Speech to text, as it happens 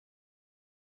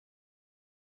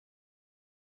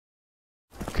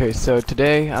Okay, so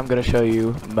today I'm gonna show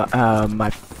you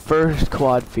my first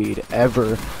quad feed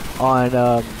ever on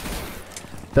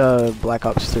the Black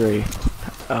Ops 3.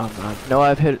 I know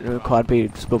I've hit quad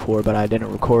feeds before, but I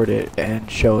didn't record it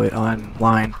and show it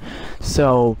online.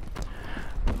 So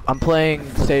I'm playing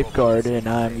Safeguard, and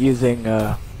I'm using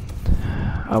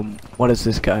what is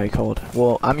this guy called?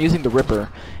 Well, I'm using the Ripper,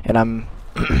 and I'm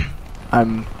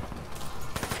I'm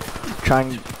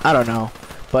trying. I don't know.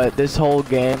 But this whole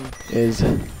game is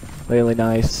really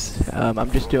nice.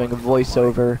 I'm just doing a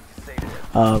voiceover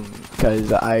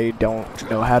because I don't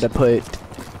know how to put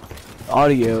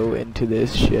audio into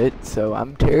this shit, so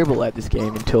I'm terrible at this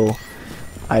game until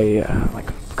like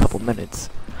a couple minutes.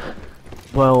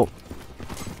 Well,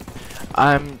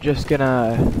 I'm just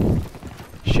gonna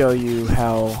show you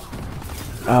how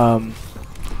I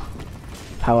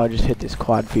just hit this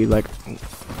quad feed like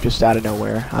just out of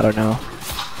nowhere. I don't know.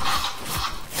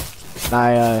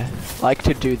 I like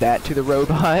to do that to the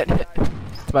robot.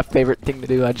 It's my favorite thing to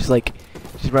do. I just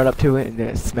run up to it and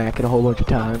then smack it a whole bunch of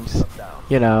times.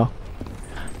 You know,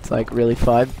 it's like really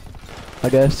fun, I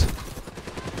guess.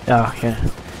 Oh yeah,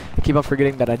 I keep on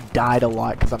forgetting that I died a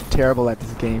lot because I'm terrible at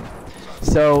this game.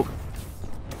 So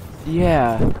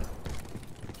yeah,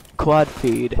 quad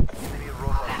feed,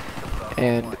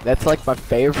 and that's like my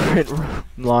favorite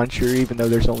launcher, even though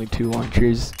there's only 2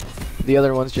 launchers. The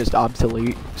other one's just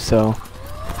obsolete, so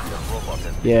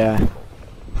yeah.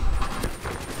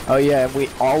 Oh yeah, and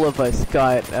all of us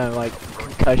got like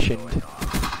concussioned.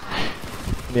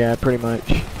 Yeah, pretty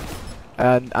much.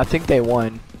 And I think they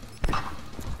won.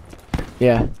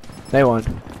 Yeah, they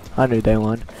won. I knew they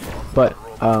won. But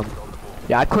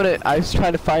yeah, I was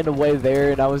trying to find a way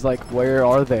there, and I was like, where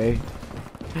are they?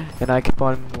 And I kept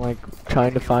on like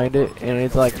trying to find it, and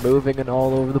it's like moving and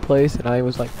all over the place, and I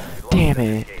was like, damn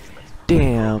it.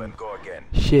 Damn.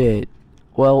 Shit.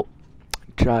 Well,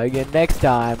 try again next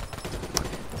time.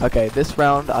 Okay, this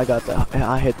round I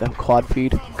hit the quad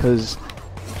feed because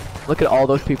look at all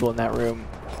those people in that room.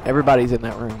 Everybody's in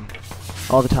that room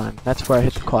all the time. That's where I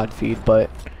hit the quad feed, but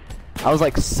I was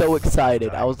like so excited.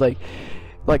 I was like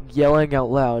yelling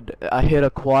out loud. I hit a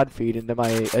quad feed, and then my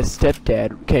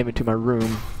stepdad came into my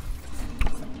room.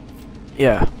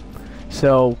 Yeah.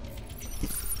 So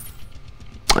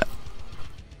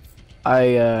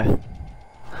I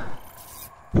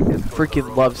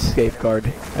freaking love Safeguard.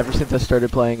 Ever since I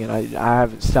started playing it, I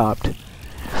haven't stopped.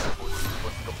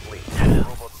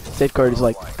 Safeguard is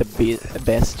like the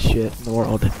best shit in the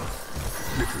world.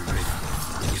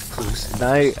 And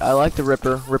I like the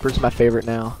Ripper. Ripper's my favorite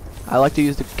now. I like to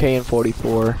use the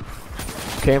KN-44.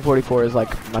 KN-44 is like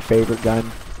my favorite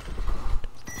gun.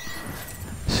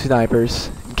 Snipers,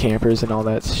 and campers, and all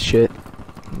that shit.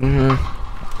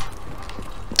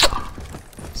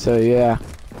 So yeah.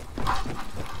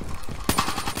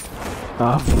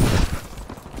 I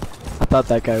thought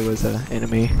that guy was an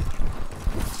enemy.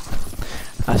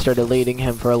 I started leading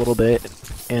him for a little bit,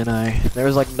 and there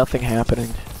was like nothing happening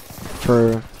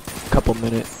for a couple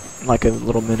minutes, like a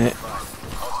little minute.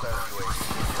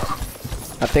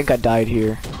 I think I died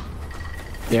here.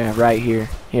 Yeah, right here.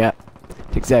 Yeah,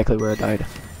 exactly where I died.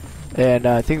 And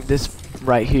I think this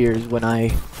right here is when I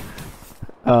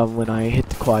hit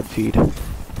the quad feed. I'm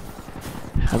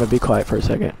gonna be quiet for a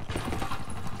second.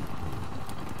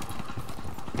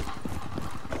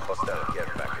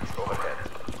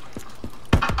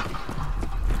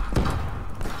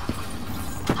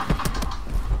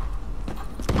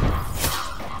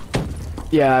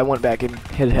 Yeah, I went back and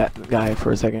hit that guy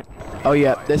for a second. Oh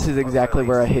yeah, this is exactly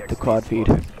where I hit the quad feed.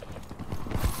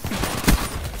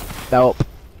 Nope.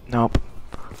 Nope.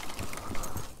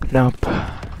 Nope.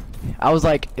 I was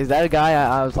like, is that a guy?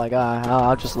 I was like,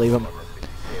 I'll just leave him.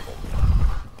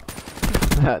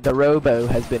 The Robo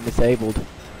has been disabled.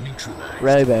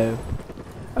 Robo.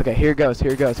 Okay, here it goes,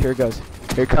 here it goes, here it goes.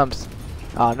 Here it comes.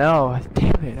 Oh no,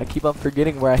 damn it. I keep on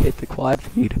forgetting where I hit the quad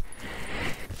feed.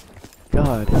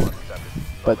 God.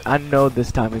 But I know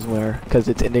this time is where, because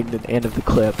it's ending the end of the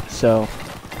clip, so.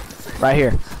 Right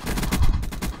here.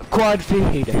 Quad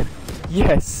feed.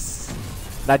 Yes.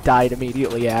 And I died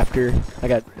immediately after.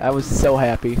 I was so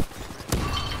happy.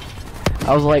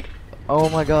 I was like, oh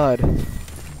my god.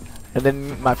 And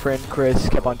then my friend Chris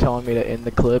kept on telling me to end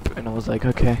the clip, and I was like,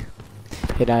 okay.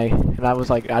 And I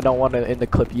was like, I don't want to end the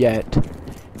clip yet,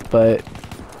 but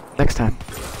next time,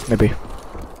 maybe.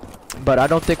 But I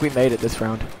don't think we made it this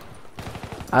round.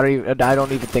 I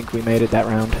don't even think we made it that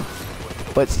round.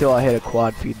 But still, I hit a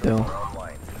quad feed though.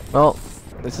 Well,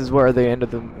 this is where the end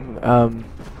of the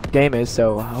game is.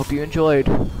 So I hope you enjoyed.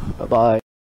 Bye bye.